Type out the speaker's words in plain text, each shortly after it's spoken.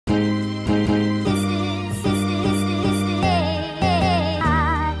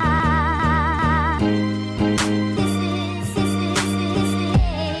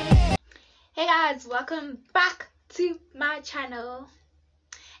guys, welcome back to my channel.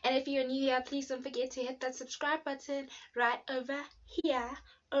 And if you're new here, please don't forget to hit that subscribe button right over here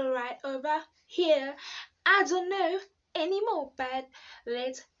or right over here. I don't know anymore, but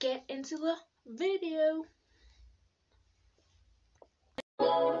let's get into the video.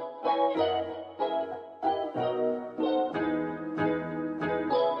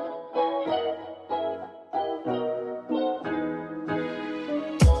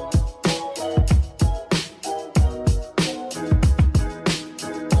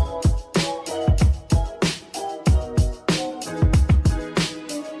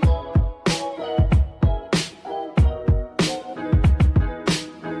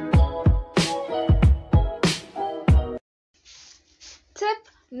 Tip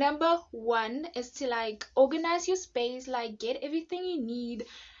number 1 is to organize your space, get everything you need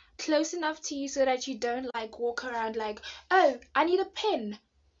close enough to you so that you don't walk around oh, I need a pen,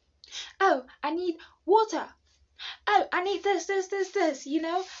 oh, I need water, oh, I need this,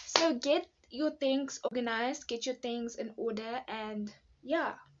 so get your things organized, get your things in order. And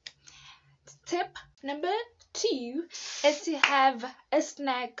yeah, tip number 2 is to have a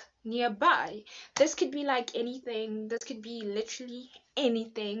snack nearby. This could be anything. This could be literally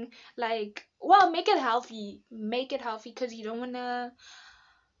anything. Make it healthy, because you don't want to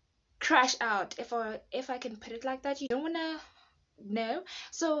crash out, if I can put it like that. You don't want to, no,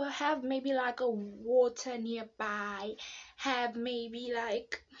 so have maybe a water nearby, have maybe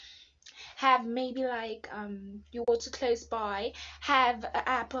your water close by, have an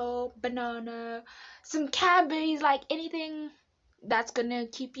apple, banana, some Cadbury's, anything that's gonna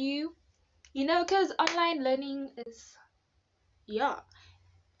keep you, because online learning is, yeah,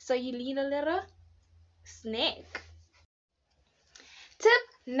 so you need a little snack. Tip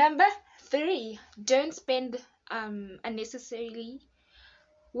number 3, don't spend unnecessarily,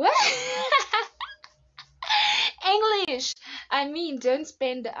 what? English, don't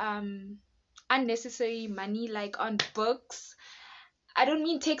spend unnecessary money on books. I don't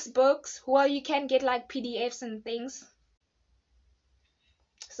mean textbooks. Well, you can get PDFs and things,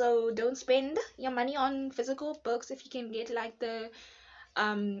 so don't spend your money on physical books if you can get the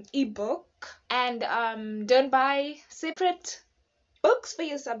ebook. And don't buy separate books for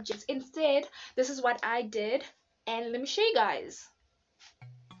your subjects. Instead, this is what I did, and let me show you guys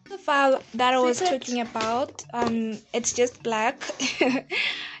the file that I was talking about. It's just black.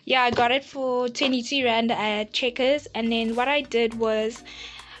 Yeah, I got it for 22 rand at Checkers. And then what I did was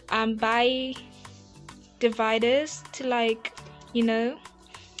buy dividers to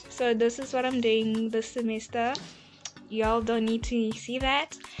so this is what I'm doing this semester. Y'all don't need to see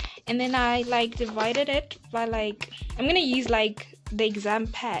that. And then I divided it by I'm gonna use the exam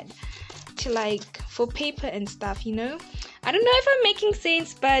pad to for paper and stuff, I don't know if I'm making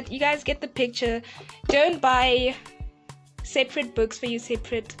sense, but you guys get the picture. Don't buy separate books for your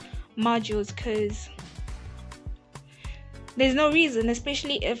separate modules, because there's no reason,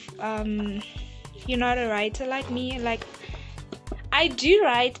 especially if you're not a writer like me. I do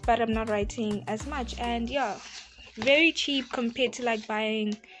write, but I'm not writing as much. And yeah, very cheap compared to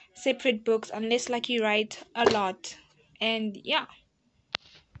buying separate books, unless you write a lot. And yeah,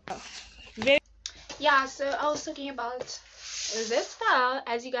 so I was talking about this file,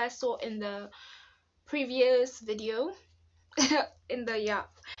 as you guys saw in the previous video. You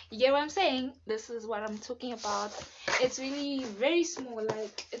get what I'm saying? This is what I'm talking about. It's really very small,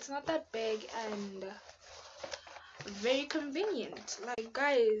 it's not that big, and very convenient.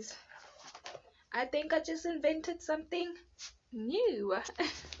 Guys, I think I just invented something new.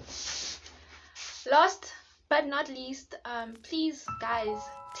 Last but not least, please guys,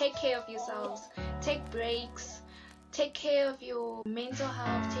 take care of yourselves, take breaks, take care of your mental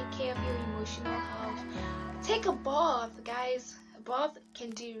health, take care of your emotional health, take a bath, guys. A bath can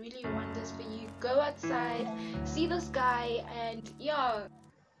do really wonders for you. Go outside, see the sky, and yeah.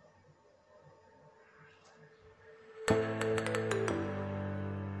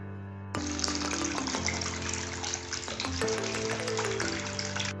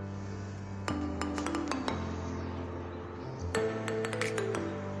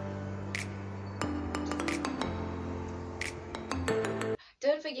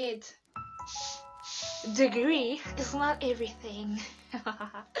 Don't forget, degree is not everything.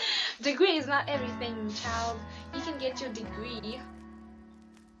 Degree is not everything, child. You can get your degree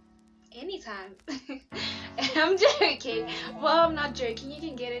anytime. I'm joking. Well, I'm not joking. You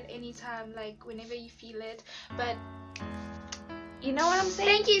can get it anytime, whenever you feel it. But you know what I'm saying?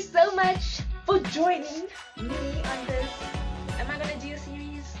 Thank you so much for joining me on this. Am I gonna do a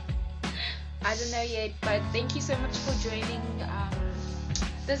series? I don't know yet, but thank you so much for joining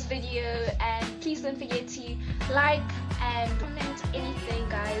this video, and please don't forget to like and comment anything,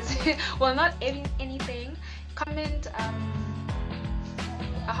 guys. Well, not anything, comment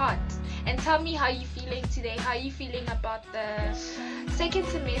a heart, and tell me how you feeling today, how you feeling about the second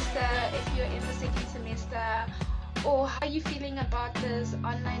semester, if you're in the second semester, or how you feeling about this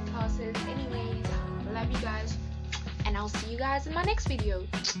online classes. Anyways, love you guys, and I'll see you guys in my next video.